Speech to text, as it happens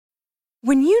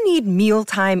When you need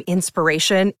mealtime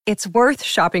inspiration, it's worth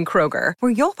shopping Kroger,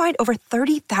 where you'll find over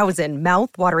 30,000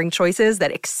 mouth-watering choices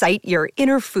that excite your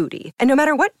inner foodie. And no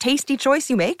matter what tasty choice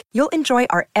you make, you'll enjoy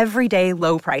our everyday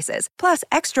low prices, plus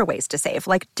extra ways to save,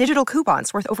 like digital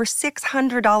coupons worth over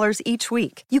 $600 each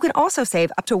week. You can also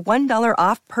save up to $1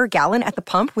 off per gallon at the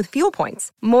pump with fuel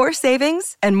points. More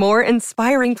savings and more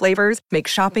inspiring flavors make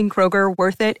shopping Kroger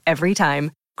worth it every time.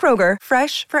 Kroger,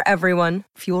 fresh for everyone.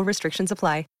 Fuel restrictions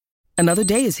apply. Another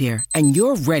day is here, and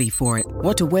you're ready for it.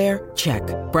 What to wear? Check.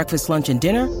 Breakfast, lunch, and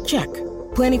dinner? Check.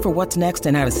 Planning for what's next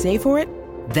and how to save for it?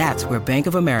 That's where Bank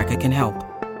of America can help.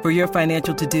 For your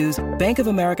financial to-dos, Bank of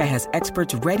America has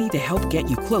experts ready to help get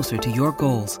you closer to your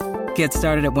goals. Get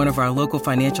started at one of our local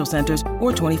financial centers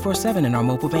or 24/7 in our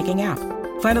mobile banking app.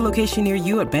 Find a location near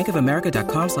you at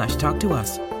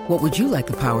bankofamerica.com/talktous. What would you like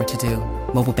the power to do?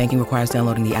 Mobile banking requires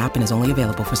downloading the app and is only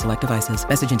available for select devices.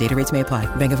 Message and data rates may apply.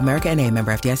 Bank of America N.A.,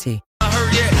 member FDIC.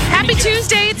 Happy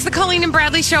Tuesday. It's the Colleen and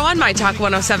Bradley Show on My Talk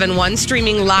 1071,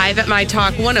 streaming live at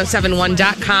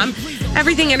MyTalk1071.com.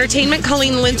 Everything Entertainment.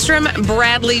 Colleen Lindstrom,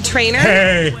 Bradley Trainer.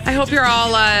 Hey. I hope you're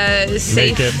all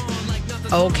safe. Naked.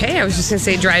 Okay, I was just going to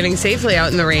say driving safely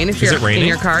out in the rain. If you're it raining? in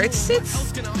your car, it's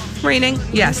raining.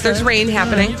 Yes, there's rain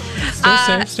happening. Stay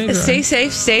safe, stay dry. Stay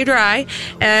safe, stay dry.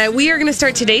 We are going to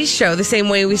start today's show the same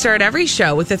way we start every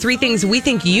show, with the 3 things we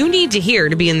think you need to hear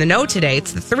to be in the know today.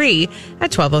 It's the 3 at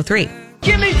 12:03.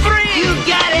 Give me 3! You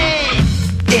got it!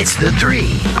 It's the 3.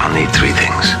 I'll need 3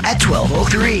 things. At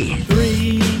 12:03.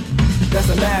 3, that's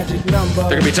a magic number. They're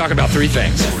going to be talking about 3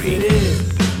 things. Yes, it is.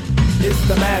 It's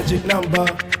the magic number.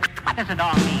 What does it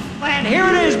all mean? And here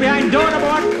it is behind door number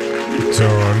 1.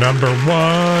 Door number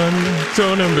 1,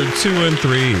 door number 2 and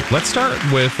 3. Let's start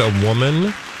with a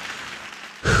woman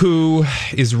who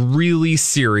is really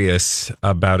serious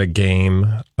about a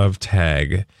game of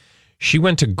tag. She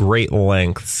went to great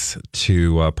lengths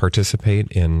to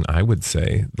participate in, I would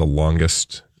say, the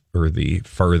longest or the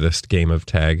furthest game of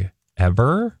tag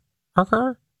ever.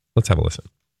 Parker? Let's have a listen.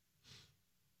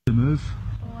 The move.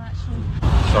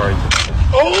 Sorry.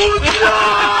 Oh, no!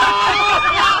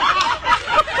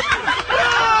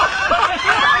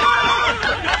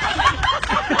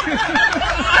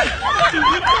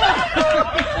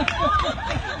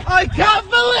 I can't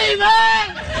believe it!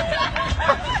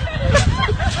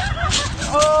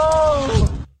 Oh!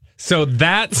 So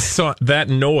that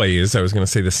noise, I was going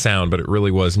to say the sound, but it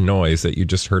really was noise that you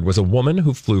just heard, was a woman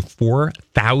who flew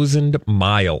 4,000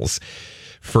 miles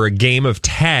for a game of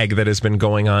tag that has been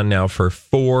going on now for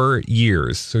 4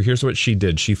 years. So here's what she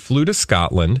did. She flew to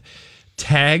Scotland,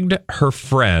 tagged her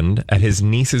friend at his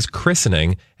niece's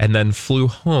christening, and then flew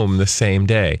home the same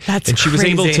day. That's she was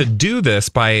crazy. able to do this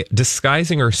by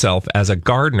disguising herself as a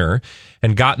gardener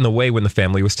and got in the way when the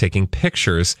family was taking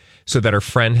pictures so that her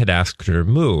friend had asked her to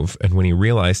move. And when he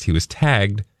realized he was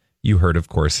tagged, you heard, of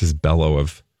course, his bellow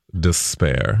of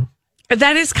despair.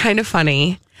 That is kind of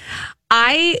funny.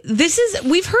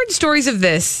 We've heard stories of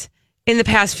this in the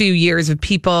past few years of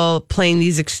people playing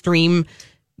these extreme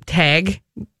tag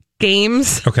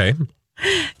games. Okay.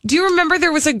 Do you remember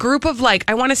there was a group of I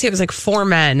want to say it was 4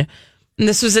 men, and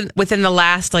this was within the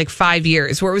last 5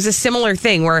 years, where it was a similar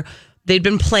thing where they'd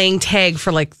been playing tag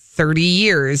for 30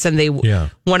 years, and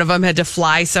one of them had to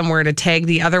fly somewhere to tag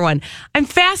the other one. I'm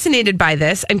fascinated by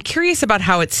this. I'm curious about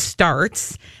how it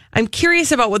starts. I'm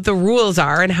curious about what the rules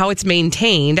are and how it's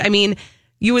maintained. I mean,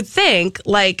 you would think,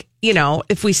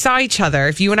 if we saw each other,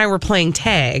 if you and I were playing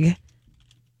tag,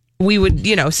 we would,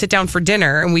 sit down for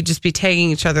dinner and we'd just be tagging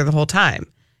each other the whole time.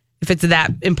 If it's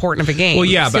that important of a game. Well,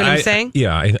 yeah, See but what I'm saying?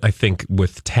 I think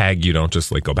with tag, you don't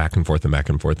just go back and forth and back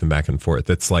and forth and back and forth.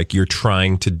 It's you're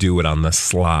trying to do it on the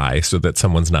sly so that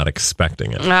someone's not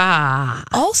expecting it.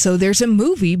 Also, there's a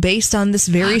movie based on this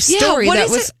very story.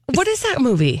 What is that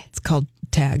movie? It's called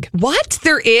Tag. What?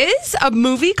 There is a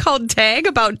movie called Tag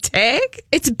about tag?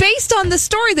 It's based on the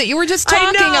story that you were just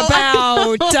talking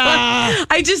about.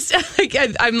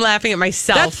 I'm laughing at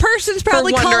myself. That person's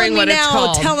probably calling me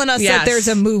now, telling us that there's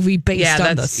a movie based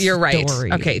on the story. You're right.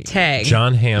 Okay, Tag.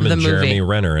 John Hamm and Jeremy movie.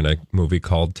 Renner in a movie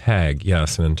called Tag.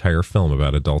 Yes, an entire film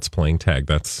about adults playing tag.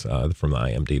 That's from the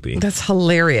IMDb. That's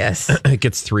hilarious. It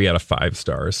gets 3 out of 5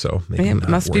 stars, so maybe it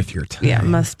not worth your time. Yeah, it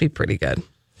must be pretty good.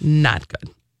 Not good.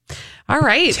 All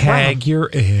right. Tag your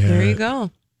air. There you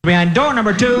go. Behind door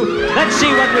number 2, let's see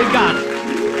what we've got.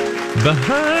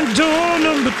 Behind door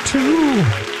number 2.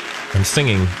 I'm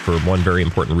singing for one very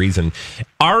important reason.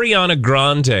 Ariana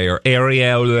Grande, or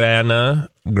Ariana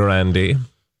Grande,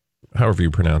 however you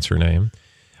pronounce her name,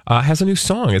 has a new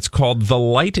song. It's called The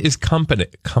Light is Company.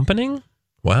 Componing?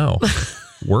 Wow.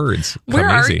 words. Where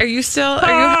Come easy. are you still?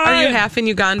 Are you half in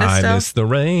Uganda still? I miss the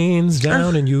rains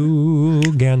down in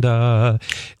Uganda.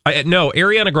 No,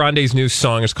 Ariana Grande's new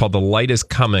song is called The Light Is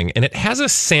Coming, and it has a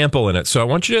sample in it. So I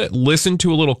want you to listen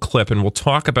to a little clip, and we'll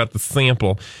talk about the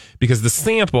sample, because the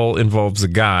sample involves a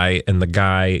guy, and the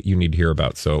guy you need to hear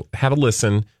about. So have a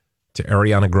listen to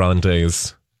Ariana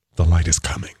Grande's The Light Is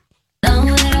Coming.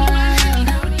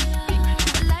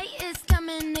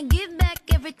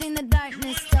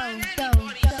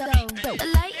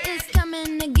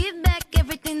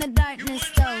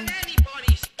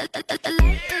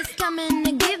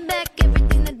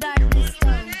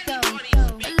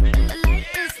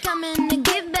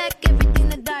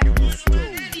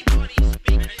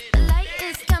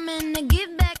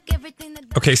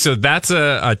 Okay, so that's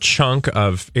a chunk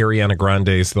of Ariana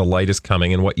Grande's The Light Is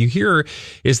Coming. And what you hear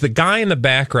is the guy in the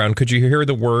background. Could you hear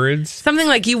the words? Something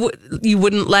like you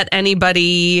wouldn't let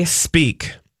anybody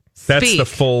speak. That's the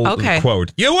full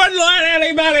quote. You wouldn't let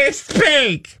anybody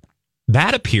speak.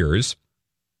 That appears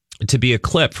to be a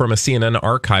clip from a CNN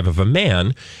archive of a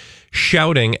man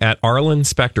shouting at Arlen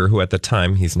Specter, who at the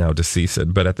time, he's now deceased,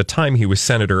 but at the time he was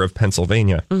senator of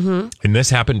Pennsylvania. Mm-hmm. And this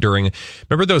happened during,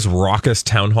 remember those raucous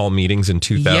town hall meetings in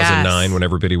 2009 when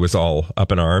everybody was all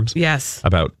up in arms? Yes.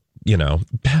 About,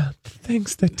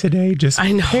 things that today just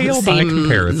pale by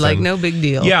comparison. Like no big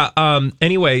deal. Yeah.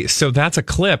 Anyway, so that's a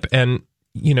clip. And,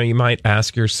 you might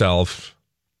ask yourself,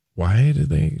 why did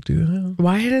they do that?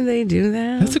 Why did they do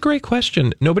that? That's a great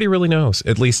question. Nobody really knows.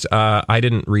 At least I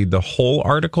didn't read the whole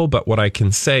article, but what I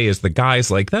can say is the guy's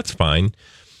like, that's fine.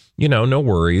 No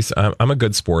worries. I'm a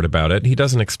good sport about it. He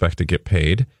doesn't expect to get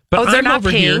paid. But they're not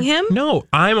paying him? No,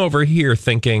 I'm over here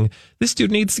thinking this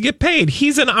dude needs to get paid.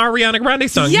 He's an Ariana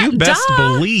Grande song. Yeah, you best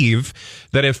believe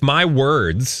that if my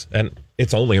words, and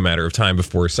it's only a matter of time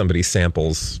before somebody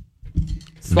samples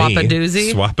Swap a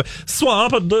doozy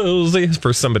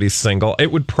for somebody's single,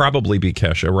 it would probably be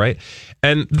Kesha, right?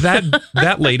 And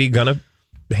that lady gonna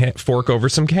fork over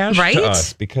some cash to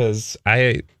us, because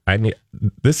I need,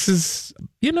 this is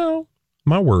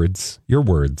my words, your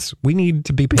words. We need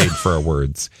to be paid for our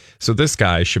words. So this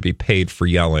guy should be paid for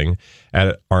yelling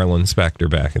at Arlen Specter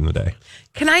back in the day.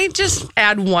 Can I just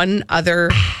add one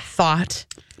other thought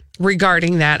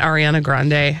regarding that Ariana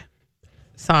Grande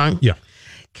song? Yeah.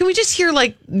 Can we just hear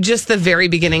just the very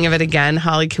beginning of it again?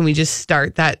 Holly, can we just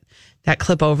start that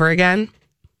clip over again?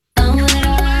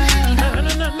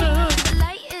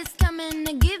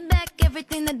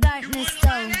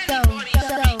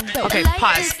 Okay,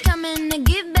 pause.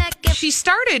 She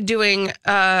started doing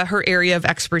her area of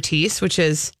expertise, which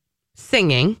is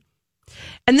singing.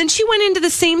 And then she went into the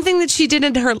same thing that she did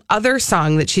in her other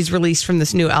song that she's released from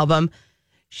this new album.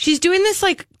 She's doing this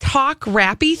talk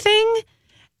rappy thing.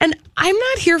 And I'm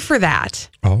not here for that.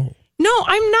 Oh. No,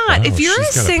 I'm not. If you're a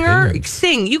singer,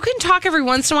 sing. You can talk every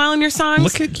once in a while in your songs.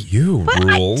 Look at you,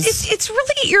 Rules. It's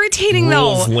really irritating,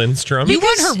 Rules though. Lindstrom. You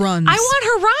want her runs. I want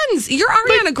her runs. You're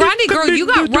Ariana Grande, girl. You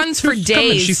got runs for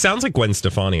days. She sounds like Gwen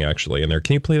Stefani, actually, in there.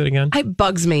 Can you play that again? It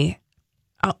bugs me.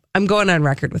 I'm going on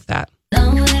record with that.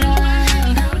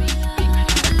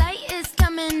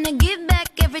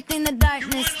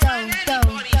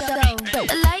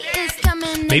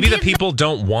 Maybe the people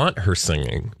don't want her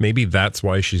singing. Maybe that's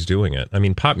why she's doing it. I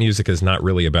mean, pop music is not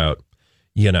really about,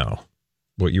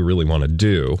 what you really want to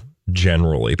do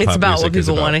generally. It's pop about music what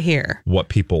people want to hear. What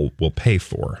people will pay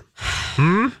for.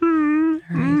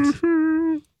 Right.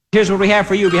 Here's what we have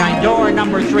for you behind door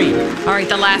number 3. All right,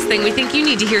 the last thing we think you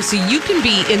need to hear so you can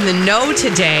be in the know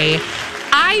today.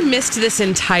 I missed this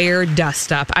entire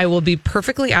dust up. I will be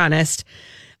perfectly honest.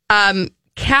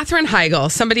 Katherine Heigl,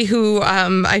 somebody who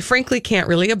I frankly can't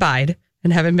really abide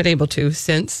and haven't been able to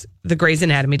since the Grey's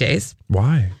Anatomy days.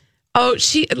 Why? Oh,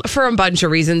 she, for a bunch of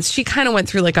reasons. She kind of went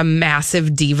through a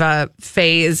massive diva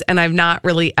phase, and I've not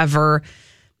really ever,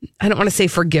 I don't want to say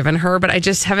forgiven her, but I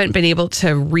just haven't been able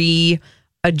to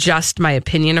readjust my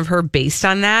opinion of her based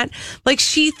on that.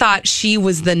 She thought she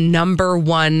was the number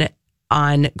one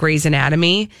on Grey's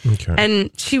Anatomy,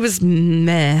 and she was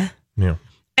meh. Yeah.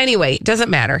 Anyway, doesn't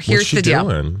matter. Here's the deal.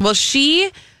 Doing? Well,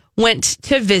 she went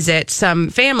to visit some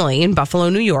family in Buffalo,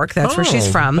 New York. That's where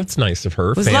she's from. That's nice of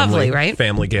her. It was lovely, right?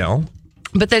 Family gal.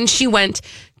 But then she went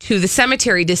to the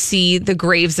cemetery to see the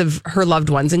graves of her loved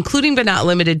ones, including but not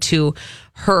limited to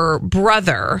her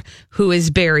brother, who is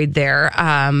buried there.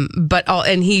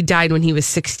 And he died when he was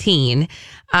 16.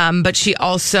 But she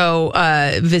also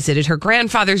visited her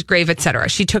grandfather's grave, etc.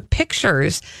 She took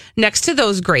pictures next to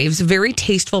those graves, very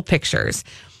tasteful pictures,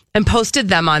 and posted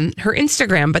them on her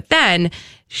Instagram. But then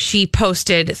she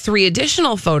posted 3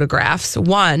 additional photographs.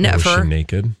 One of her she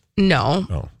naked.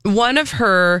 No, one of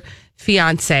her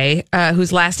fiance,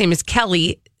 whose last name is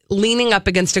Kelly, leaning up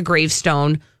against a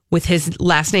gravestone with his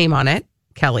last name on it,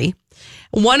 Kelly.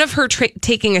 One of her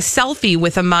taking a selfie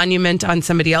with a monument on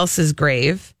somebody else's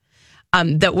grave.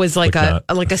 That was like a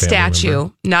statue,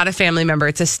 member. Not a family member.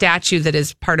 It's a statue that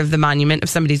is part of the monument of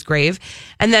somebody's grave.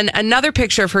 And then another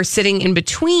picture of her sitting in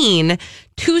between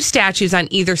two statues on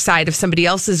either side of somebody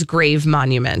else's grave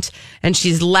monument. And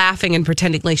she's laughing and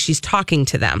pretending like she's talking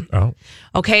to them. Oh,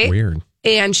 okay. Weird.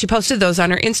 And she posted those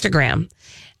on her Instagram.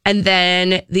 And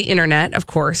then the internet, of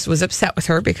course, was upset with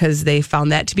her because they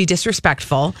found that to be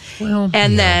disrespectful.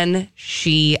 Then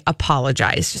she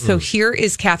apologized. So here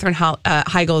is Katherine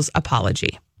Heigl's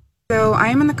apology. So I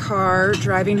am in the car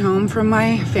driving home from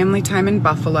my family time in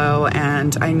Buffalo,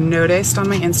 and I noticed on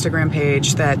my Instagram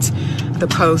page that the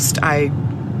post I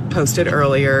posted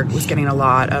earlier was getting a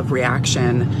lot of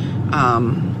reaction.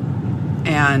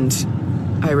 And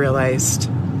I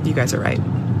realized you guys are right.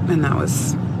 And that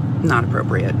was not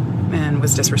appropriate and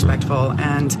was disrespectful,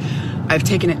 and I've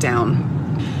taken it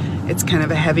down. It's kind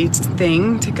of a heavy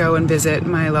thing to go and visit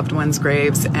my loved ones'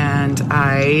 graves, and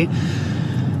I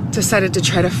decided to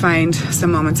try to find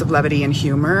some moments of levity and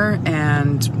humor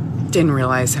and didn't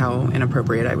realize how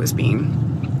inappropriate I was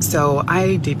being. So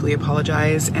I deeply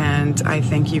apologize, and I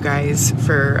thank you guys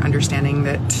for understanding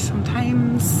that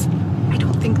sometimes I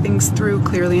don't think things through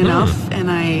clearly enough, and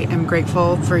I am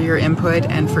grateful for your input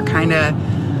and for kind of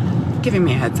giving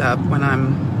me a heads up when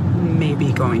I'm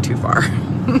maybe going too far.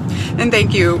 And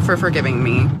thank you for forgiving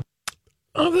me.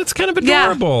 Oh, that's kind of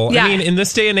adorable. Yeah. I mean, in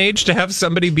this day and age, to have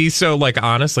somebody be so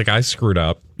honest, I screwed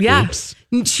up. Yeah. Oops.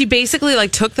 She basically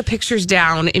took the pictures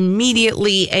down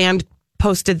immediately and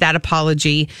posted that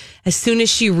apology as soon as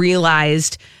she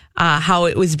realized how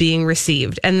it was being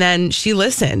received. And then she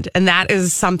listened. And that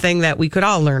is something that we could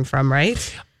all learn from,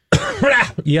 right?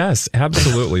 Yes,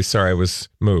 absolutely. Sorry, I was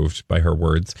moved by her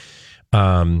words.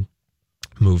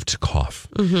 Moved to cough.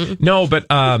 Mm-hmm. No, but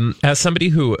as somebody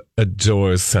who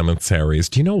adores cemeteries,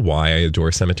 do you know why I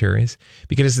adore cemeteries?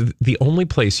 Because it's the only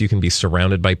place you can be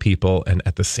surrounded by people and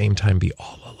at the same time be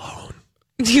all alone.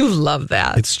 You love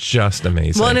that. It's just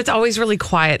amazing. Well, and it's always really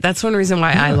quiet. That's one reason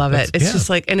why I love it. It's just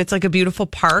and it's like a beautiful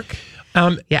park.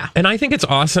 Yeah. And I think it's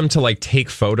awesome to take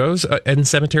photos in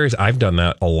cemeteries. I've done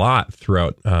that a lot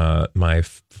throughout my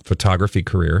photography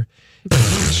career,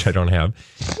 which I don't have.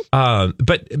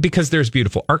 But because there's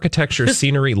beautiful architecture,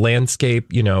 scenery,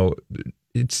 landscape,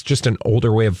 it's just an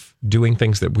older way of doing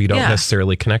things that we don't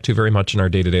necessarily connect to very much in our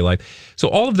day-to-day life. So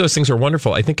all of those things are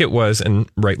wonderful. I think it was, and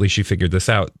rightly she figured this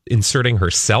out, inserting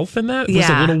herself in that was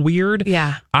a little weird.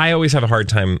 Yeah. I always have a hard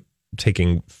time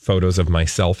taking photos of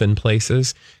myself in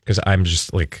places because I'm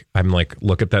just look at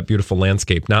that beautiful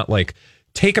landscape, not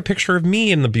take a picture of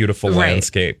me in the beautiful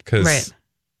landscape, because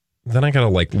then I gotta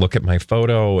look at my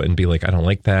photo and be I don't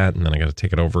like that, and then I gotta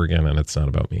take it over again, and it's not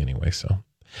about me anyway. So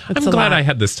I'm glad I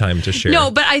had this time to share. No,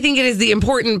 but I think it is the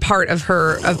important part of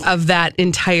of that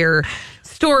entire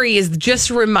story is just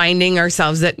reminding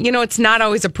ourselves that it's not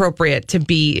always appropriate to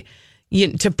be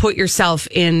to put yourself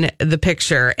in the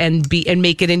picture and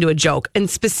make it into a joke, and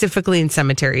specifically in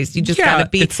cemeteries, you just gotta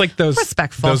be. It's like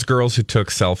respectful. Those girls who took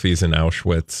selfies in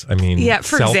Auschwitz. I mean,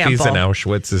 for selfies example. in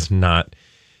Auschwitz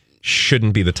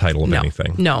shouldn't be the title of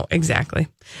anything. No, exactly.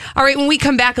 All right, when we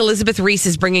come back, Elizabeth Reese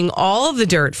is bringing all of the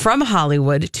dirt from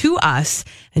Hollywood to us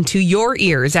and to your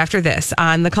ears after this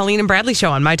on the Colleen and Bradley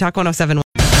Show on My Talk 107.1.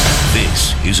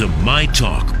 This is a My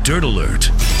Talk Dirt Alert.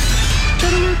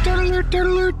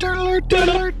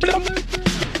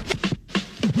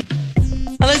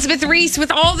 Elizabeth Reese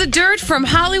with all the dirt from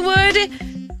Hollywood.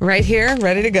 Right here,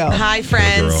 ready to go. Hi,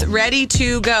 friends. Ready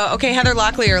to go. Okay, Heather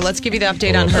Locklear, let's give you the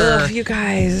update on her. You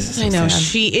guys. I know.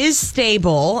 She is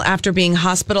stable after being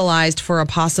hospitalized for a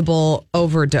possible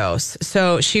overdose.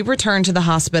 So she returned to the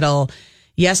hospital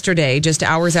yesterday, just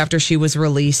hours after she was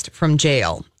released from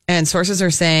jail. And sources are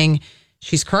saying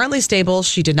she's currently stable.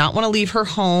 She did not want to leave her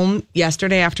home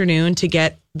yesterday afternoon to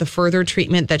get the further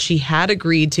treatment that she had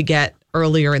agreed to get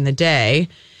earlier in the day.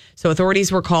 So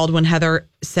authorities were called when Heather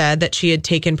said that she had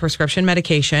taken prescription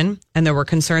medication, and there were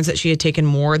concerns that she had taken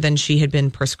more than she had been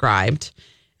prescribed,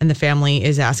 and the family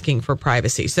is asking for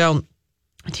privacy. So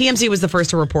TMZ was the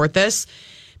first to report this.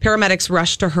 Paramedics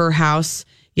rushed to her house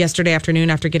yesterday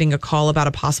afternoon after getting a call about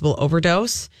a possible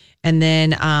overdose, and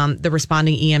then the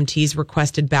responding EMTs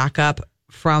requested backup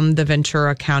from the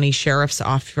Ventura County Sheriff's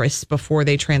Office before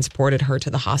they transported her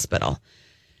to the hospital.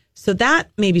 So that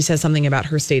maybe says something about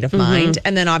her state of mind.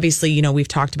 And then obviously, we've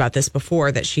talked about this before,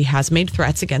 that she has made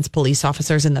threats against police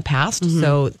officers in the past.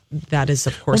 So that is,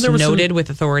 of course, noted with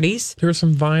authorities. There was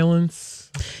some violence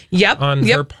Yep. on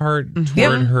her part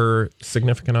toward her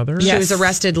significant other? She was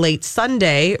arrested late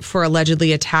Sunday for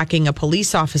allegedly attacking a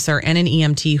police officer and an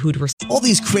EMT who'd All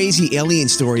these crazy alien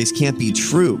stories can't be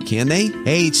true, can they?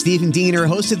 Hey, it's Stephen Diener,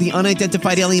 host of the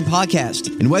Unidentified Alien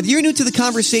Podcast. And whether you're new to the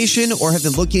conversation or have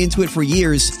been looking into it for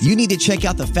years, you need to check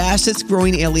out the fastest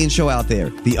growing alien show out there,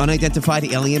 the Unidentified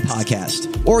Alien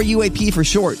Podcast, or UAP for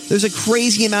short. There's a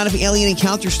crazy amount of alien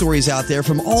encounter stories out there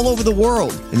from all over the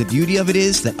world. And the beauty of it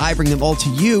is that I bring them all to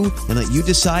you and let you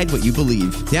decide what you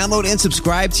believe. Download and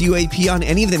subscribe to UAP on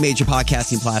any of the major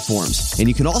podcasting platforms. And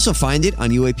you can also find it on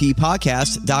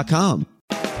UAPpodcast.com.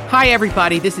 Hi,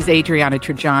 everybody. This is Adriana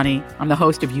Trajani. I'm the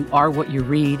host of You Are What You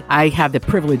Read. I have the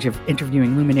privilege of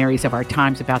interviewing luminaries of our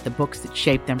times about the books that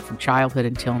shaped them from childhood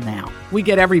until now. We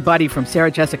get everybody from Sarah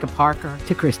Jessica Parker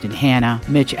to Kristen Hanna,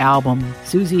 Mitch Albom,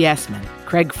 Susie Essman,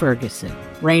 Craig Ferguson,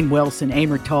 Rainn Wilson,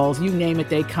 Amor Tolls, you name it,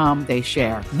 they come, they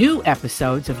share. New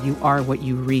episodes of You Are What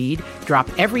You Read drop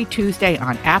every Tuesday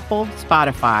on Apple,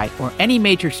 Spotify, or any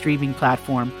major streaming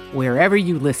platform wherever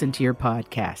you listen to your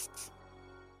podcasts.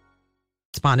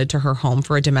 Responded to her home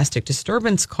for a domestic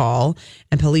disturbance call,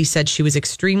 and police said she was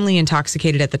extremely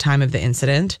intoxicated at the time of the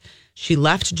incident. She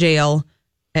left jail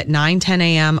at 9:10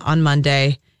 a.m. on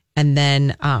Monday and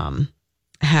then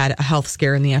had a health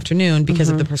scare in the afternoon because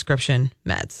of the prescription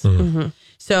meds.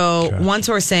 So one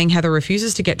source saying Heather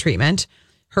refuses to get treatment.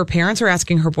 Her parents are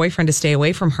asking her boyfriend to stay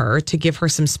away from her to give her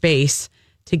some space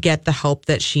to get the help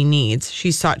that she needs.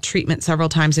 She sought treatment several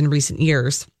times in recent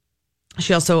years.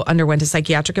 She also underwent a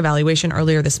psychiatric evaluation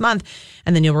earlier this month.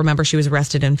 And then you'll remember she was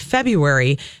arrested in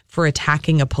February for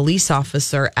attacking a police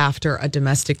officer after a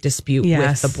domestic dispute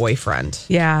with the boyfriend.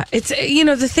 Yeah. It's,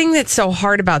 the thing that's so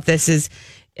hard about this is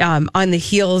on the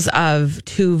heels of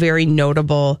two very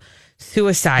notable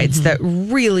suicides that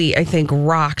really, I think,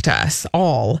 rocked us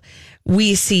all.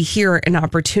 We see here an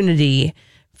opportunity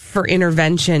for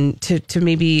intervention to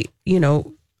maybe,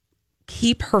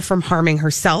 keep her from harming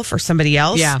herself or somebody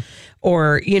else. Yeah.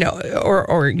 Or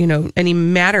any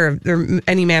manner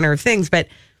of things, but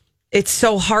it's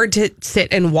so hard to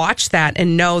sit and watch that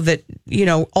and know that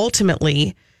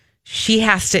ultimately she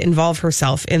has to involve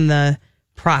herself in the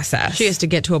process. She has to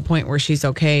get to a point where she's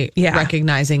okay,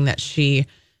 recognizing that she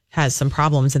has some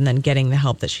problems and then getting the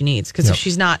help that she needs. Because if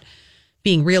she's not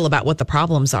being real about what the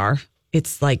problems are,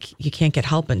 it's like you can't get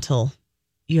help until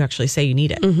you actually say you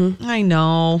need it. I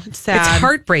know. It's sad. It's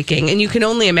heartbreaking, and you can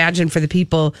only imagine for the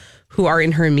people who are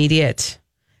in her immediate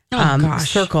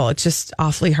circle. It's just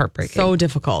awfully heartbreaking. So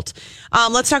difficult.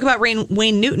 Let's talk about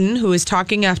Wayne Newton, who is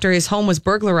talking after his home was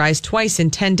burglarized twice in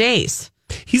 10 days.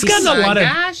 He's gotten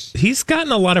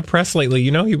a lot of press lately.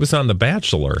 He was on The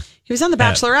Bachelor. He was on The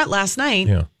Bachelorette last night.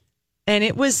 Yeah. And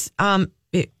it was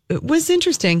it was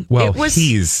interesting. Well,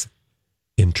 he's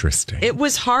interesting. It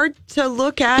was hard to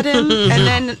look at him and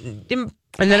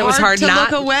then it was hard to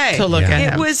not look away. To look at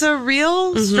him. It was a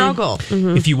real struggle.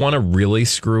 If you want to really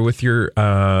screw with your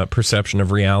perception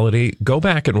of reality, go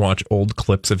back and watch old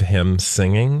clips of him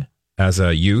singing as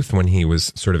a youth when he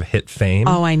was sort of hit fame.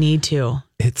 Oh, I need to.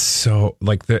 It's so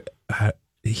like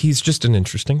he's just an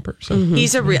interesting person.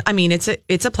 He's a real. I mean, it's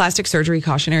a plastic surgery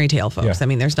cautionary tale, folks. Yeah. I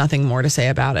mean, there's nothing more to say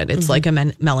about it. It's like a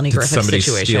Melanie Griffith somebody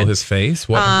situation. Steal his face?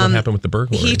 What happened with the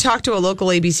burglary? He talked to a local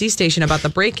ABC station about the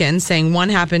break-in, saying one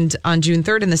happened on June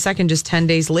 3rd and the second just 10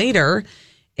 days later.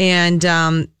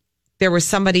 And there was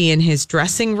somebody in his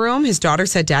dressing room. His daughter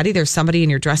said, "Daddy, there's somebody in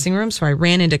your dressing room." So I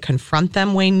ran in to confront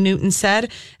them, Wayne Newton said.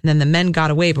 And then the men got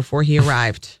away before he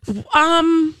arrived.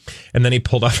 And then he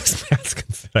pulled off his mask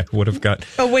and said, "I would have got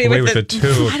away with it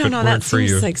too." I don't know. That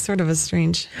seems like sort of a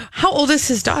strange. How old is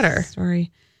his daughter? Story.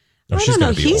 No, I don't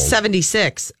know. He's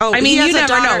 76. Oh, I mean, you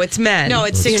never know. It's men. No,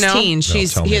 it's 16.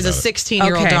 He has a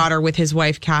 16-year-old Okay. daughter with his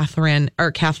wife, Kathleen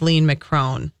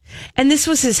McCrone. And this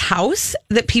was his house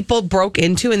that people broke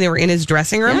into and they were in his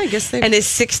dressing room? Yeah, I guess they... And his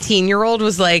 16-year-old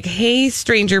was like, "Hey,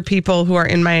 stranger people who are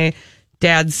in my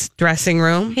dad's dressing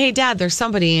room. Hey, Dad, there's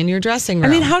somebody in your dressing room." I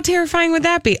mean, how terrifying would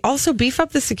that be? Also, beef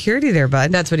up the security there,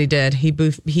 bud. That's what he did. He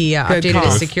updated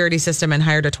his security system and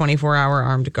hired a 24-hour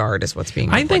armed guard is what's being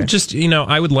reported. I think just,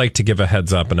 I would like to give a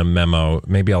heads up and a memo.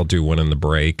 Maybe I'll do one in the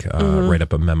break, write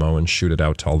up a memo and shoot it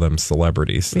out to all them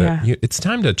celebrities. It's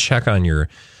time to check on your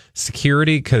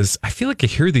security, because I feel like I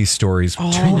hear these stories too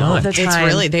much.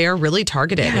 They are really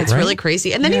targeted. Yeah, it's really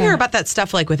crazy. And then you hear about that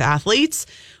stuff like with athletes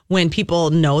when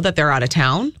people know that they're out of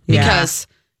town because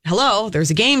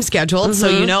there's a game scheduled, so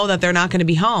you know that they're not going to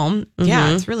be home.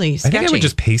 Yeah, it's really sketchy. I think I would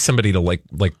just pay somebody to like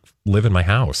live in my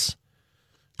house.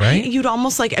 right? You'd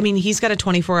almost he's got a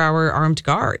 24-hour armed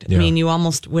guard. Yeah. I mean, you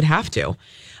almost would have to.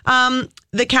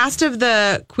 The cast of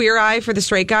the Queer Eye for the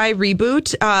Straight Guy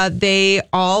reboot, they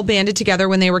all banded together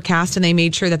when they were cast, and they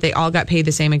made sure that they all got paid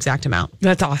the same exact amount.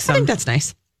 That's awesome. I think that's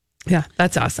nice. Yeah,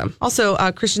 that's awesome. Also,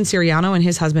 Christian Siriano and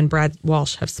his husband, Brad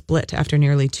Walsh, have split after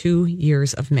nearly 2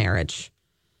 years of marriage.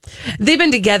 They've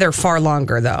been together far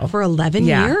longer, though. For 11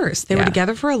 years. They were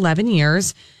together for 11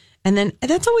 years. And then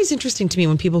that's always interesting to me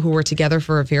when people who were together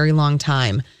for a very long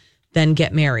time then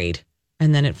get married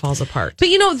and then it falls apart. But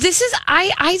this is,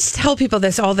 I tell people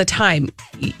this all the time.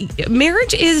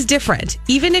 Marriage is different.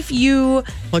 Even if you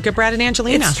look at Brad and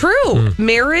Angelina. It's true.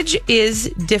 Marriage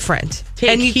is different. Take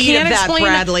and you heed can't of that, explain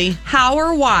Bradley. how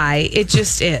or why. It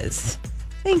just is.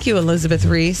 Thank you, Elizabeth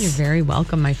Reese. You're very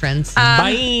welcome, my friends. Bye.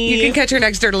 You can catch your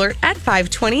next Dirt Alert at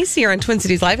 5:20. See her on Twin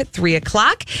Cities Live at 3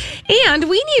 o'clock. And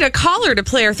we need a caller to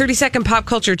play our 30-second pop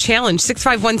culture challenge.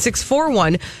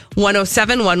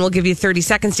 651-641-1071. We'll give you 30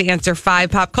 seconds to answer 5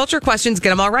 pop culture questions.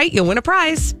 Get them all right. You'll win a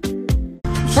prize.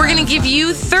 We're going to give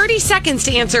you 30 seconds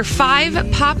to answer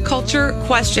 5 pop culture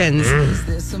questions.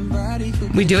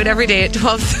 We do it every day at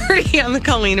 12:30 on the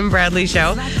Colleen and Bradley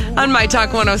Show on My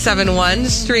Talk 1071,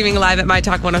 streaming live at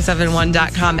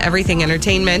MyTalk1071.com, everything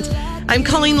entertainment. I'm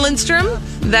Colleen Lindstrom.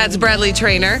 That's Bradley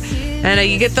Trainer. And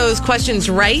you get those questions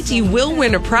right, you will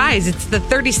win a prize. It's the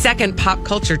 30-second pop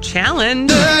culture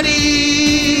challenge.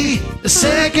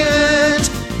 30-second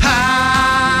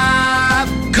pop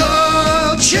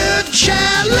culture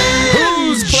challenge.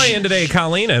 Who's playing today,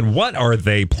 Colleen, and what are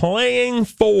they playing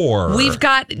for? We've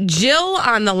got Jill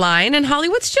on the line. And Holly,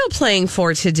 what's Jill playing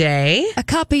for today? A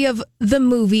copy of the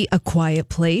movie A Quiet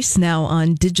Place, now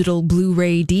on digital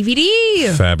Blu-ray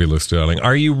DVD. Fabulous, darling.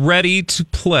 Are you ready to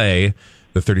play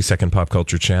the 30-second pop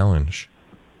culture challenge?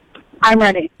 I'm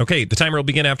ready. Okay, the timer will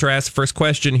begin after I ask the first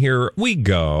question. Here we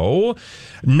go.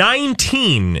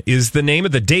 19 is the name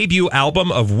of the debut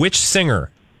album of which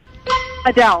singer?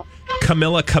 Adele.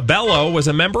 Camila Cabello was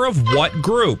a member of what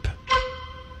group?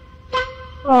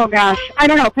 Oh, gosh. I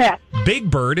don't know. Pass.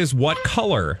 Big Bird is what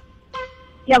color?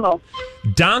 Yellow.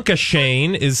 Danke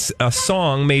Shane is a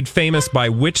song made famous by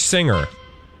which singer?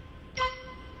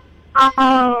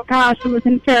 Oh, gosh. It was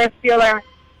in Ferris Bueller.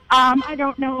 I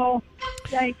don't know.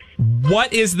 Yikes.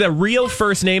 What is the real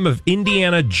first name of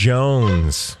Indiana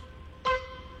Jones?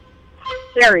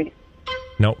 Sherry.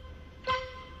 Nope.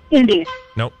 Indy.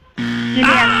 Nope.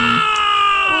 Indiana.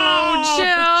 Oh,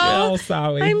 Jill.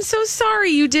 Sorry. I'm so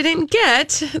sorry you didn't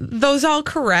get those all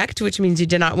correct, which means you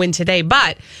did not win today.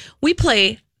 But we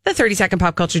play the 30-second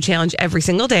pop culture challenge every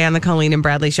single day on the Colleen and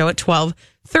Bradley Show at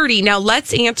 12:30. Now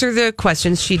let's answer the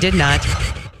questions she did not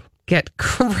get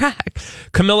correct.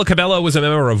 Camila Cabello was a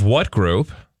member of what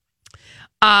group?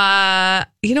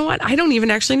 You know what? I don't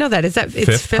even actually know that. Is that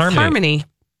it's Fifth Harmony?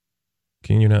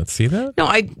 Can you not see that? No,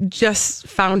 I just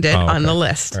found it on the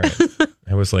list. All right.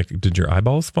 I was like, did your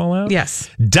eyeballs fall out? Yes.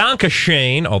 Danke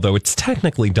Shane, although it's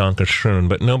technically Danke Schön,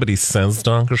 but nobody says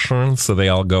Danke Schön, so they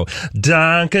all go,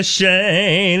 Danke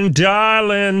Shane,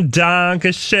 darling,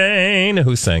 Danke Shane.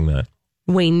 Who sang that?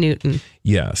 Wayne Newton.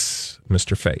 Yes,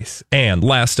 Mr. Face. And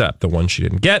last up, the one she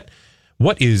didn't get,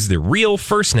 what is the real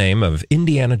first name of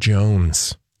Indiana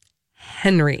Jones?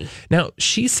 Henry. Now,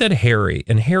 she said Harry,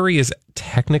 and Harry is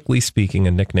technically speaking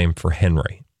a nickname for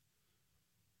Henry.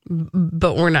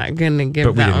 But we're not going to give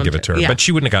But we didn't give it to her. Yeah. But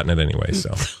she wouldn't have gotten it anyway, so.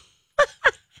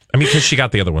 I mean, because she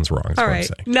got the other ones wrong. All right.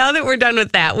 Now that we're done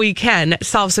with that, we can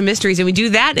solve some mysteries. And we do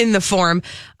that in the form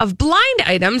of blind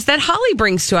items that Holly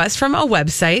brings to us from a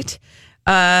website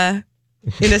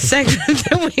in a segment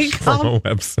that we call From a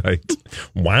website.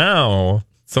 Wow.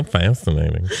 So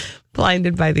fascinating.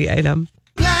 Blinded by the Item.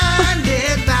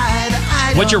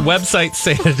 What'd your website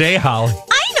say today, Holly?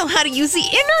 I know how to use the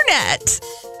internet.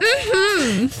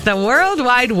 Mm-hmm. The World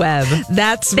Wide Web.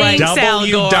 That's Thanks, Al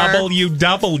Gore.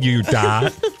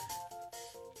 www.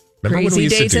 Remember when we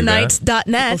used to do that?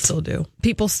 CrazyDaysAndNights.net. People still do.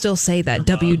 People still say that.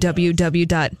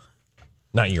 www.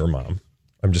 Not your mom.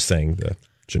 I'm just saying the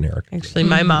generic. Actually,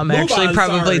 my mom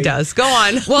probably does. Go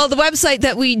on. Well, the website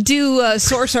that we do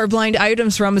source our blind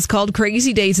items from is called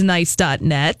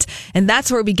CrazyDaysAndNights.net. And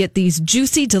that's where we get these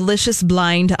juicy, delicious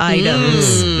blind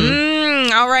items.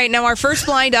 All right. Now, our first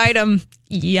blind item,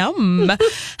 yum,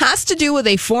 has to do with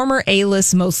a former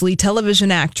A-list, mostly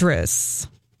television actress.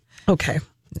 Okay.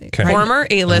 Former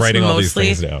A-list, writing all mostly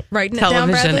these things down. Writing it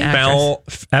television down,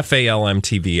 actress.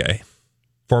 FALMTVA.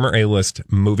 Former A-list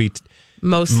movie,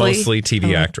 mostly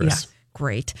TV actress. Yeah.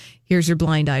 great. Here's your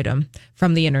blind item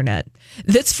from the internet.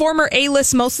 This former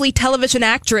A-list, mostly television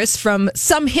actress from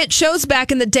some hit shows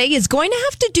back in the day is going to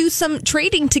have to do some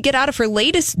trading to get out of her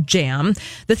latest jam.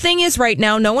 The thing is, right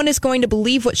now, no one is going to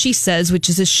believe what she says, which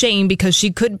is a shame because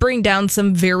she could bring down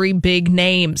some very big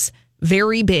names.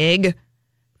 Very big.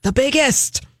 The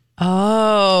biggest.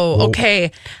 Oh,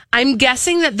 okay. I'm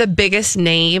guessing that the biggest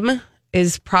name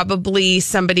is probably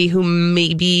somebody who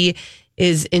maybe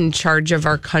is in charge of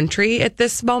our country at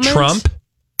this moment. Trump?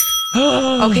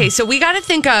 Okay, so we got to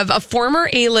think of a former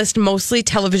A-list, mostly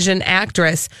television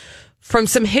actress from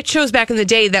some hit shows back in the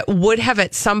day that would have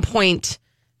at some point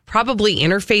probably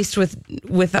interfaced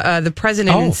with the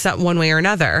president in some, one way or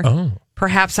another. Oh.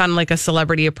 Perhaps on like a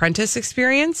Celebrity Apprentice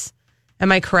experience.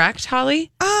 Am I correct,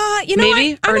 Holly?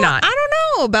 Maybe or not? I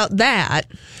don't know about that.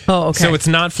 Oh, okay. So it's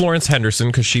not Florence Henderson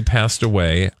because she passed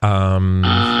away.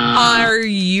 Are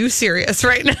you serious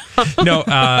right now? No,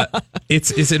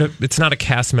 it's not a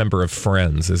cast member of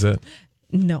Friends, is it?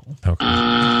 No. Okay.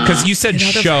 Because you said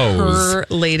shows. Her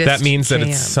latest that means that it's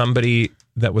jam. somebody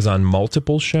that was on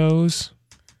multiple shows.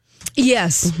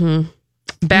 Yes. Mm-hmm.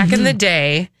 Back in the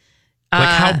day. Like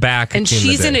how back? And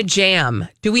she's in a jam.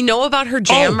 Do we know about her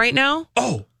jam right now?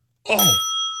 Oh.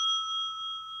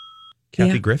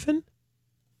 Kathy Griffin?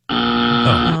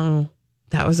 Oh.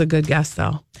 That was a good guess,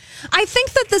 though. I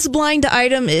think that this blind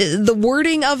item, the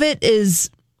wording of it is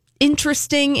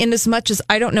interesting in as much as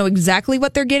I don't know exactly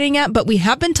what they're getting at, but we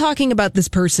have been talking about this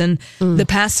person the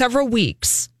past several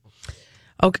weeks.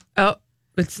 Okay. Oh,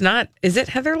 it's not. Is it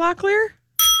Heather Locklear?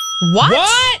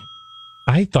 What?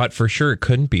 I thought for sure it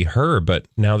couldn't be her, but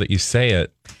now that you say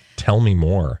it, tell me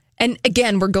more. And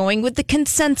again, we're going with the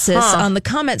consensus on the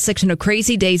comment section of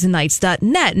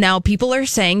crazydaysandnights.net. Now, people are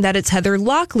saying that it's Heather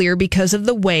Locklear because of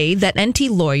the way that NT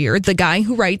Lawyer, the guy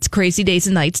who writes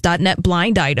crazydaysandnights.net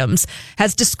blind items,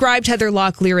 has described Heather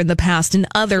Locklear in the past in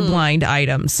other blind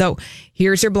items. So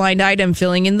here's your blind item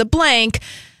filling in the blank.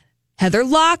 Heather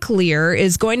Locklear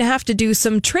is going to have to do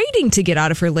some trading to get out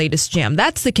of her latest jam.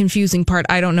 That's the confusing part.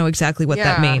 I don't know exactly what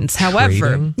that means.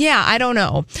 However, I don't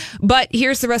know. But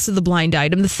here's the rest of the blind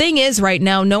item. The thing is, right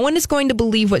now, no one is going to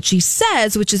believe what she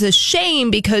says, which is a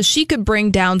shame because she could bring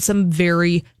down some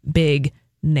very big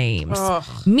names.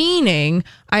 Meaning,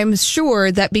 I'm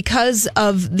sure that because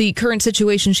of the current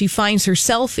situation she finds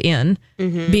herself in,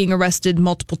 being arrested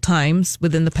multiple times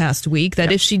within the past week,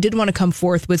 that if she did want to come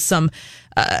forth with some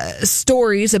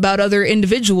stories about other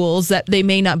individuals, that they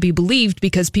may not be believed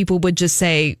because people would just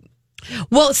say,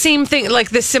 well, same thing,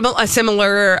 like a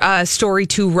similar story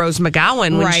to Rose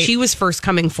McGowan when she was first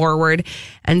coming forward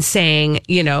and saying,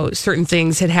 certain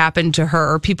things had happened to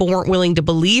her, or people weren't willing to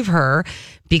believe her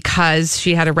because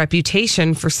she had a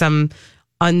reputation for some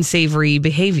unsavory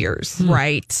behaviors.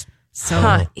 Right.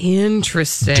 So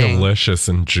interesting. Delicious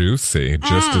and juicy,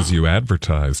 just as you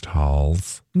advertised,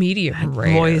 Halls. Medium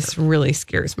rare. Voice really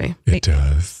scares me. It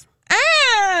does.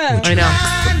 I know.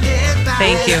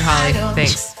 Thank you, Holly.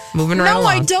 Thanks. Moving right along. No,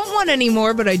 I don't want any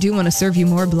more, but I do want to serve you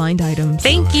more blind items.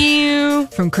 Thank you.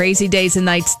 From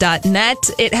crazydaysandnights.net.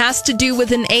 It has to do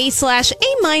with an A/A-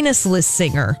 list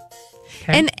singer.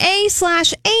 Okay. An A/A-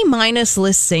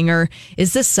 list singer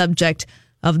is the subject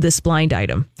of this blind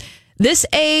item. This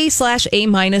A/A-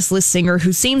 list singer,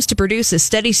 who seems to produce a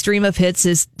steady stream of hits,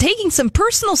 is taking some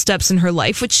personal steps in her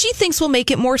life, which she thinks will make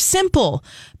it more simple.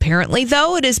 Apparently,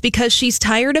 though, it is because she's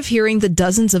tired of hearing the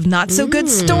dozens of not-so-good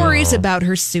stories about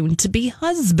her soon-to-be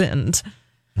husband.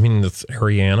 I mean, that's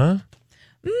Ariana?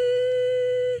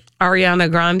 Ariana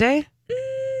Grande?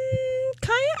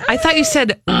 I thought you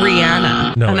said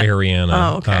Rihanna. No,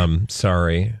 Ariana. Oh, okay.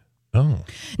 Sorry. Oh.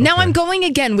 Now I'm going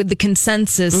again with the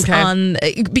consensus on,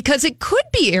 because it could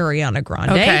be Ariana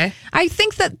Grande. Okay. I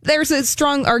think that there's a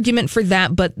strong argument for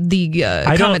that, but the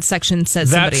comment section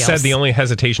says somebody else. That said, the only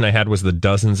hesitation I had was the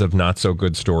dozens of not so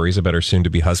good stories about her soon to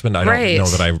be husband. I don't know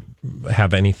that I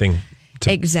have anything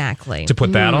to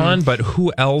put that on, but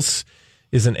who else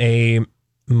is an A-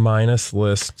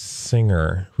 list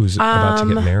singer who's about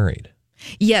to get married?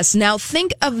 Yes. Now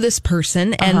think of this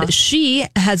person, and she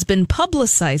has been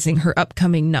publicizing her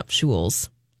upcoming nuptials.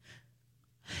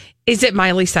 Is it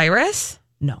Miley Cyrus?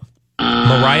 No.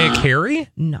 Mariah Carey?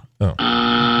 No. Oh.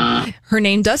 Her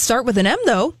name does start with an M,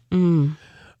 though. Molly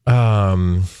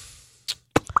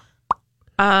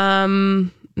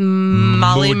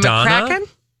McCracken?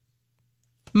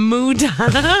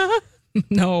 Moodana?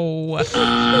 No.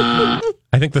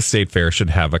 I think the state fair should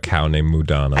have a cow named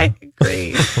Mudana. I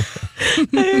agree.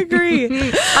 I agree.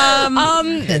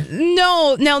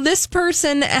 No. Now, this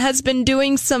person has been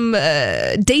doing some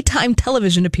daytime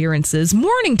television appearances,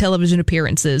 morning television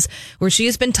appearances, where she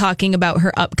has been talking about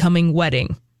her upcoming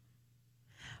wedding.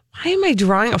 Why am I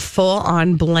drawing a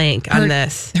full-on blank on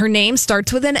this? Her name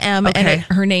starts with an M, Okay. and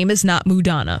her name is not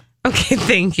Mudana. Okay,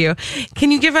 thank you.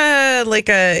 Can you give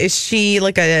is she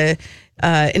like an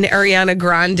Ariana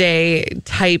Grande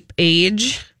type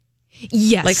age?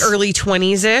 Yes. Like early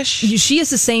 20s-ish? She is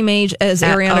the same age as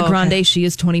Ariana Grande. Okay. She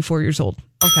is 24 years old.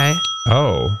 Okay.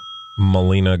 Oh,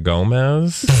 Melina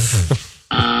Gomez?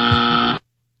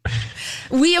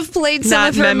 We have played some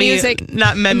of her music.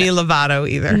 Not Demi Lovato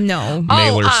either. No.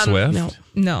 Taylor Swift?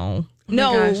 No.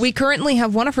 No, we currently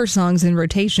have one of her songs in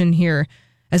rotation here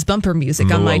as bumper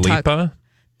music on My Talk.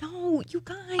 No, you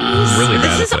guys. I'm really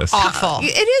bad at this. Awful.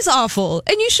 It is awful.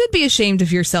 And you should be ashamed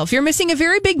of yourself. You're missing a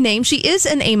very big name. She is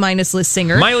an A- list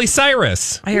singer. Miley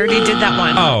Cyrus. I already did that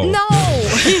one. Oh. No.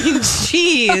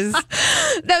 Jeez.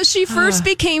 Now, she first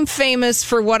became famous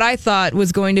for what I thought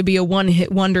was going to be a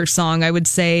one-hit wonder song, I would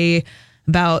say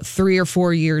about 3 or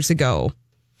 4 years ago.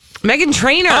 Meghan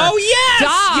Trainor. Oh, yes.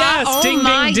 Duh. Yes. Oh, ding,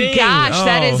 my ding, ding. gosh.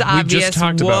 That is obvious. We just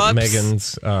talked about Whoops.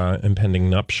 Meghan's impending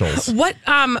nuptials. What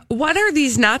are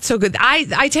these not so good?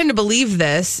 I tend to believe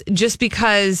this just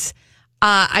because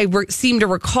I seem to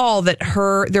recall that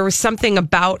there was something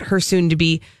about her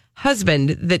soon-to-be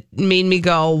husband that made me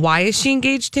go, why is she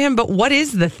engaged to him? But what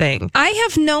is the thing? I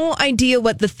have no idea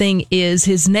what the thing is.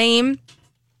 His name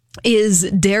is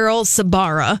Daryl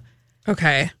Sabara.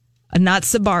 Okay. Not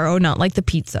Sbarro, not like the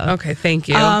pizza. Okay, thank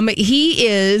you. He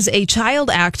is a child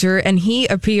actor, and he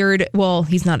appeared, well,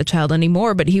 he's not a child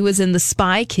anymore, but he was in the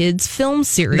Spy Kids film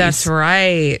series. That's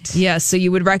right. Yeah, so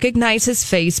you would recognize his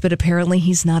face, but apparently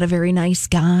he's not a very nice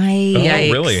guy.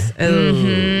 Oh, really?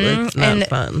 It's not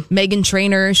fun. Meghan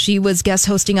Trainor, she was guest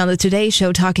hosting on the Today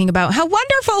Show talking about how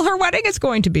wonderful her wedding is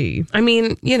going to be. I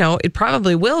mean, it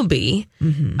probably will be,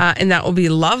 and that will be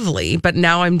lovely, but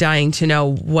now I'm dying to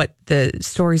know what the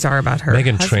stories are about her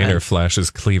Meghan husband. Trainor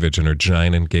flashes cleavage in her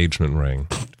giant engagement ring.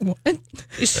 What?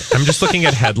 I'm just looking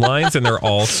at headlines, and they're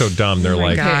all so dumb. They're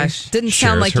like, gosh. Didn't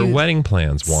shares sound like her you... wedding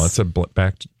plans, wants a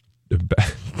back.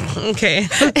 Okay.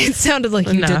 It sounded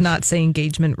like you did not say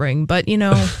engagement ring, but,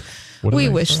 we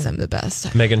wish them the best.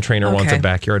 Meghan Trainor wants a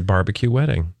backyard barbecue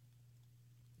wedding.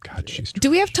 God, she's...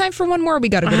 Do we have time for one more? We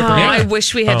got to go to break. I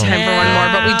wish we had time for one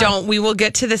more, but we don't. We will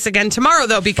get to this again tomorrow,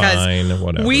 though,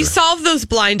 because we solve those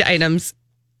blind items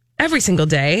every single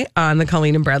day on the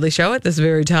Colleen and Bradley Show at this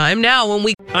very time. Now,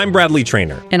 I'm Bradley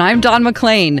Trainor. And I'm Don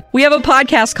McClain. We have a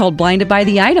podcast called Blinded by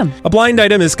the Item. A blind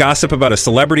item is gossip about a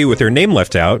celebrity with their name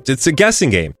left out. It's a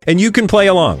guessing game, and you can play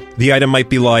along. The item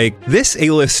might be like, this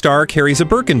A-list star carries a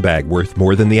Birkin bag worth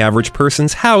more than the average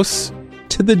person's house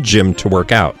to the gym to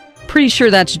work out. Pretty sure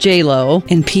that's J-Lo.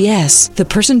 And P.S. the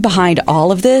person behind all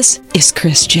of this is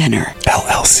Kris Jenner,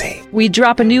 LLC. We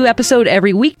drop a new episode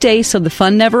every weekday so the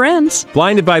fun never ends.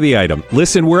 Blinded by the Item.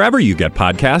 Listen wherever you get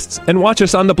podcasts and watch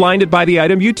us on the Blinded by the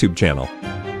Item YouTube channel.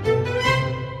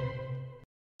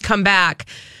 come back,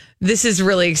 this is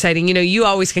really exciting. You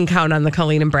always can count on the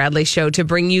Colleen and Bradley Show to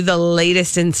bring you the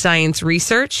latest in science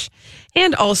research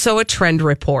and also a trend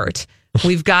report.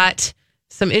 We've got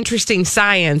some interesting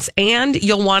science, and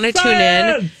you'll want to tune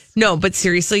in. No, but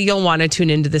seriously, you'll want to tune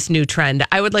into this new trend.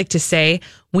 I would like to say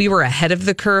we were ahead of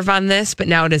the curve on this, but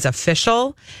now it is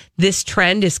official. This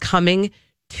trend is coming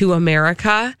to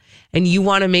America, and you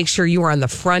want to make sure you are on the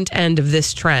front end of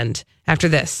this trend after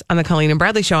this on the Colleen and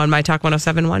Bradley Show on My Talk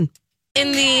 107.1.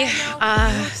 In the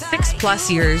 6+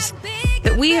 years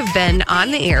that we have been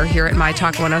on the air here at My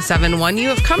Talk 107.1, you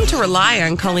have come to rely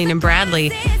on Colleen and Bradley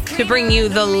to bring you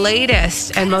the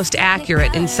latest and most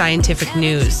accurate in scientific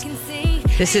news.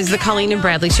 This is the Colleen and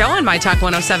Bradley Show on My Talk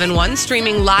 107.1,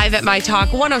 streaming live at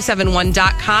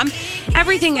MyTalk1071.com.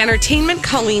 Everything Entertainment,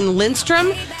 Colleen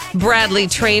Lindstrom, Bradley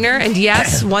Trainor, and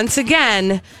yes, once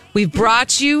again, we've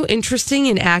brought you interesting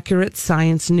and accurate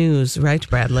science news, right,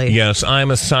 Bradley? Yes,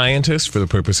 I'm a scientist for the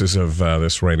purposes of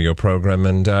this radio program,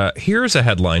 and here's a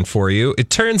headline for you. It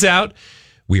turns out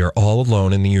we are all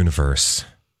alone in the universe.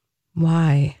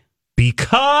 Why?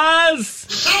 Because...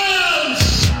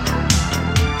 Science!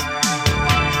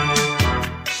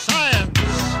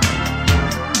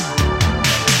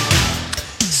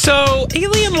 So,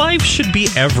 alien life should be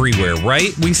everywhere,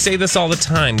 right? We say this all the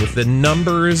time with the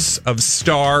numbers of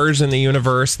stars in the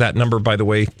universe. That number, by the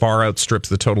way, far outstrips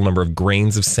the total number of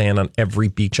grains of sand on every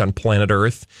beach on planet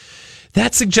Earth.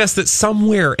 That suggests that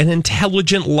somewhere an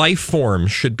intelligent life form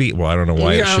should be. Well, I don't know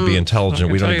why it should be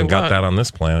intelligent. We don't even got that on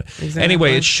this planet. Exactly.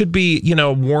 Anyway, it should be,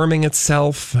 warming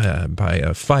itself by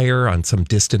a fire on some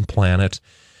distant planet.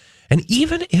 And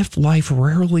even if life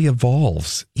rarely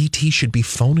evolves, ET should be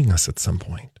phoning us at some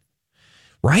point.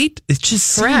 Right? It just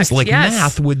seems like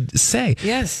math would say.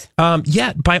 Yes.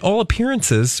 Yet, by all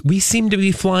appearances, we seem to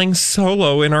be flying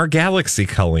solo in our galaxy,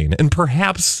 Colleen, and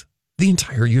perhaps the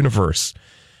entire universe.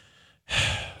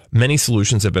 Many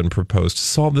solutions have been proposed to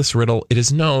solve this riddle. It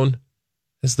is known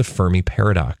as the Fermi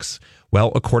paradox.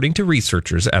 Well, according to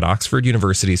researchers at Oxford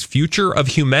University's Future of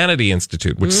Humanity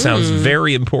Institute, which sounds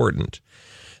very important,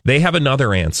 they have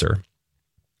another answer.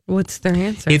 What's their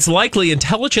answer? It's likely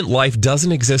intelligent life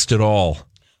doesn't exist at all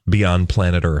beyond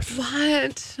planet Earth.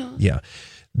 What? Yeah.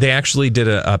 They actually did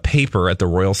a paper at the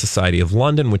Royal Society of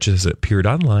London, which has appeared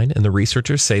online, and the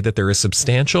researchers say that there is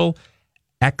substantial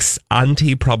ex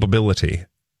ante probability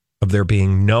of there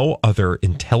being no other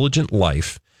intelligent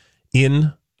life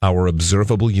in our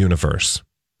observable universe.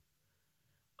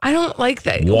 I don't like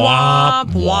that.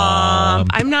 Womp, womp.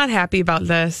 I'm not happy about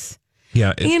this.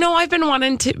 Yeah. I've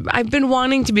been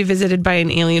wanting to be visited by an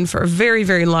alien for a very,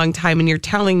 very long time, and you're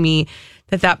telling me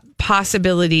that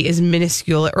possibility is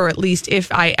minuscule, or at least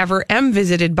if I ever am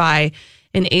visited by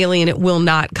an alien, it will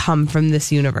not come from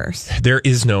this universe. There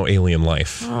is no alien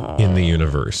life in the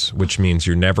universe, which means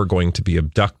you're never going to be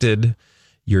abducted.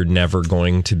 You're never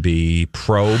going to be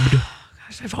probed.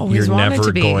 Gosh, I've always wanted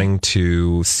to be. You're never going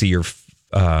to see your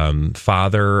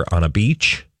father on a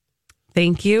beach.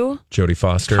 Thank you. Jodie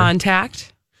Foster.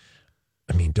 Contact.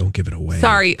 I mean, don't give it away.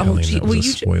 Sorry. Colleen, that was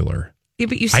a spoiler. Yeah,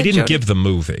 but you said I didn't give the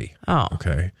movie. Oh.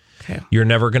 Okay. You're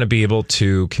never going to be able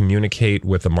to communicate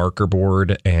with a marker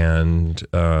board and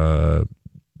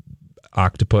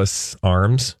octopus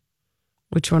arms.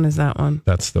 Which one is that one?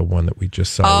 That's the one that we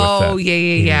just saw. Oh, with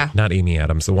yeah. Not Amy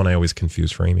Adams. The one I always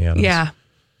confuse for Amy Adams. Yeah.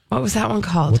 What was that one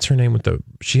called? What's her name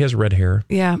she has red hair.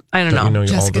 Yeah. I don't know. You know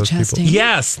Jessica all those Chastain. people?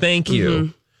 Yes. Thank you.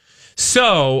 Mm-hmm.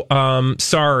 So,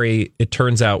 sorry, it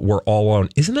turns out we're all alone.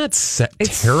 Isn't that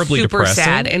terribly super depressing?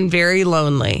 Sad and very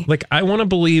lonely. Like, I want to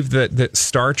believe that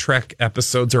Star Trek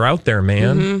episodes are out there,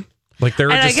 man. Mm-hmm. Like, there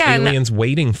are aliens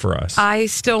waiting for us. I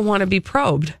still want to be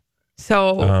probed.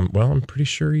 So, well, I'm pretty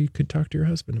sure you could talk to your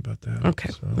husband about that. Okay,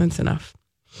 that's enough.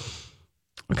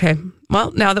 Okay.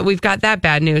 Well, now that we've got that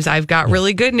bad news, I've got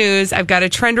really good news. I've got a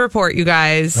trend report, you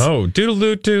guys. Oh,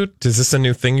 doodle-doot-doot. Is this a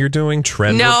new thing you're doing?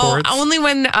 Trend reports? No, only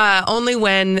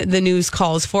when the news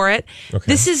calls for it. Okay.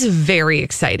 This is very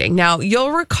exciting. Now,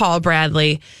 you'll recall,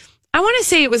 Bradley, I want to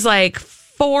say it was like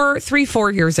 4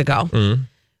 years ago.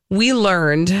 We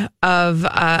learned of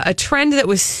a trend that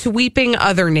was sweeping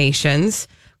other nations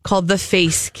called the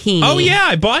Facekini. Oh, yeah.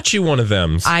 I bought you one of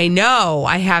them. I know.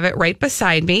 I have it right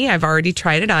beside me. I've already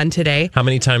tried it on today. How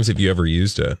many times have you ever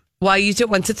used it? Well, I used it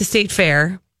once at the state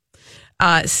fair.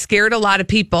 Scared a lot of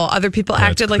people. Other people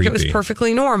acted like it was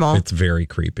perfectly normal. It's very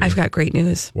creepy. I've got great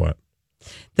news. What?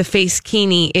 The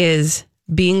Facekini is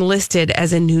being listed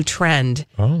as a new trend.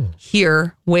 Oh.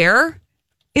 Here, where?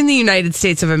 In the United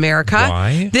States of America.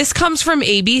 Why? This comes from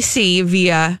ABC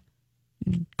via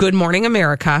Good Morning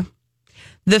America.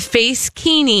 The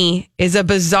Facekini is a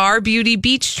bizarre beauty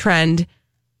beach trend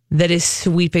that is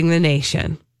sweeping the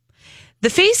nation. The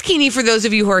Facekini, for those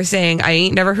of you who are saying, I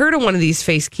ain't never heard of one of these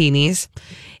Facekinis,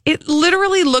 it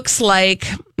literally looks like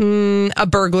a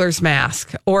burglar's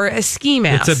mask or a ski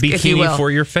mask. It's a bikini for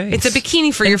your face. It's a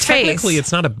bikini for your face. Technically,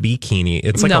 it's not a bikini.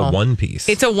 It's like a one piece.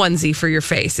 It's a onesie for your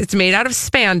face. It's made out of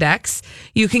spandex.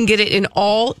 You can get it in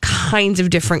all kinds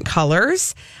of different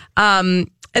colors.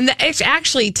 And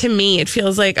actually, to me, it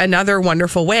feels like another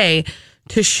wonderful way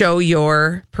to show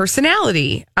your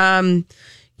personality. If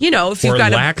you've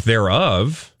got lack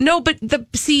thereof. No, but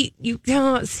you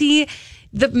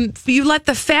let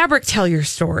the fabric tell your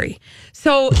story.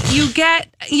 So you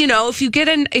get,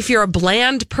 if you're a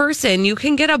bland person, you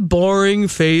can get a boring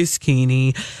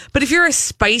Facekini. But if you're a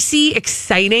spicy,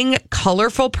 exciting,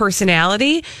 colorful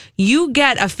personality, you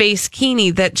get a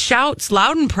Facekini that shouts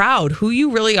loud and proud who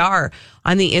you really are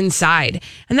on the inside.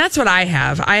 And that's what I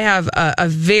have. I have a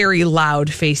very loud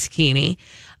Facekini.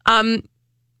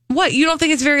 What? You don't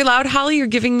think it's very loud, Holly? You're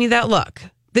giving me that look.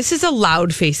 This is a loud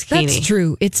Facekini. That's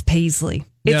true. It's paisley.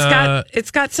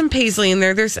 It's got some paisley in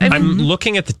there. I'm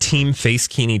looking at the Team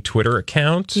Facekini Twitter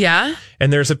account. Yeah.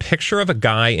 And there's a picture of a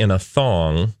guy in a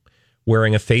thong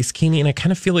wearing a Facekini, and I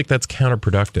kind of feel like that's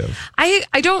counterproductive. I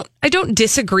don't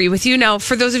disagree with you. Now,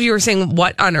 for those of you who are saying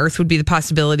what on earth would be the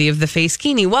possibility of the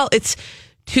Facekini, well, it's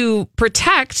to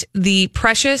protect the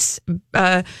precious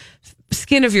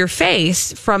skin of your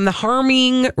face from the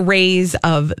harming rays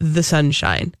of the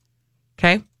sunshine.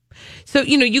 Okay? So,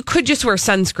 you could just wear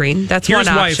sunscreen. That's Here's one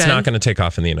option. why it's not going to take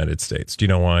off in the United States. Do you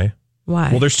know why?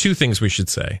 Why? Well, there's two things we should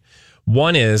say.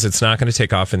 One is it's not going to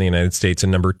take off in the United States,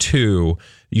 and number two,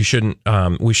 you shouldn't.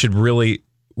 We should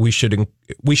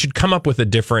come up with a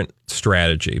different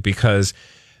strategy, because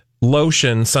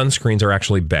sunscreens are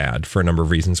actually bad for a number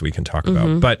of reasons we can talk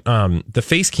about. But the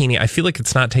Facekini, I feel like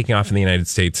it's not taking off in the United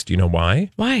States. Do you know why?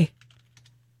 Why? I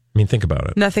mean, think about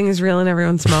it. Nothing is real and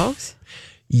everyone smokes?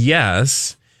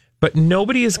 Yes. But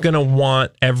nobody is going to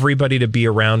want everybody to be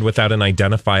around without an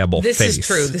identifiable face. This is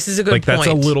true. This is a good point. That's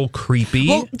a little creepy.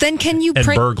 Well, then can you and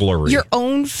print burglary. your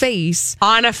own face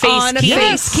on a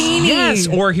Facekini? Yes.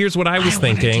 Or here's what I was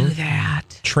thinking. Do that.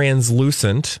 Transparent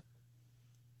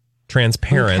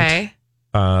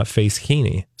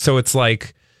Facekini. So it's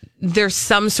like there's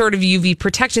some sort of UV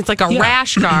protection. It's like a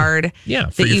rash guard for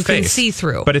that your you face. can see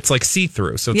through. But it's like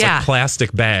see-through. So it's like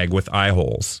plastic bag with eye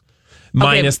holes.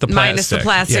 Minus the plastic.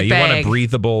 bag. You want a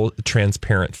breathable,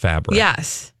 transparent fabric.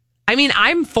 Yes. I mean,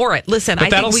 I'm for it. Listen,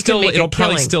 but I think we can make it'll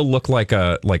probably still look like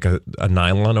a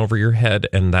nylon over your head,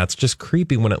 and that's just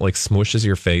creepy when it like smooshes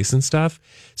your face and stuff.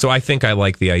 So I think I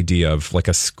like the idea of like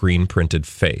a screen printed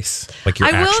face, like your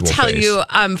actual face. I will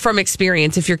tell you from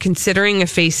experience, if you're considering a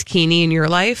Facekini in your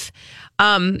life,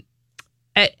 when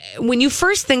you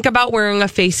first think about wearing a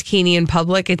Facekini in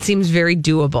public, it seems very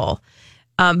doable.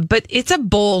 But it's a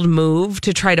bold move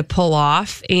to try to pull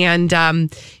off, and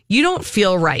you don't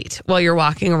feel right while you're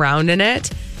walking around in it.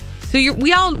 So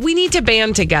we need to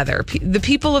band together. The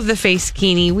people of the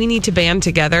Facekini, we need to band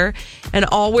together and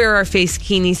all wear our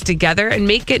Facekinis together and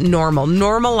make it normal.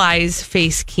 Normalize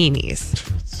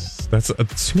Facekinis.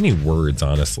 That's too many words,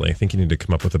 honestly. I think you need to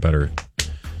come up with a better...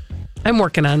 I'm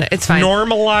working on it. It's fine.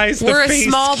 Normalize the We're a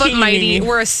small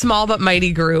but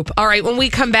mighty group. All right, when we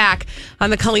come back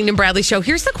on the Colleen and Bradley Show,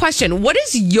 here's the question. What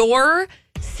is your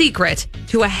secret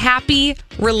to a happy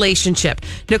relationship?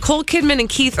 Nicole Kidman and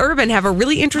Keith Urban have a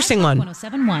really interesting one.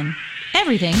 1071.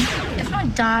 Everything. If my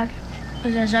dog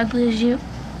was as ugly as you,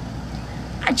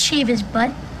 I'd shave his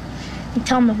butt and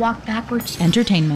tell him to walk backwards. Entertainment.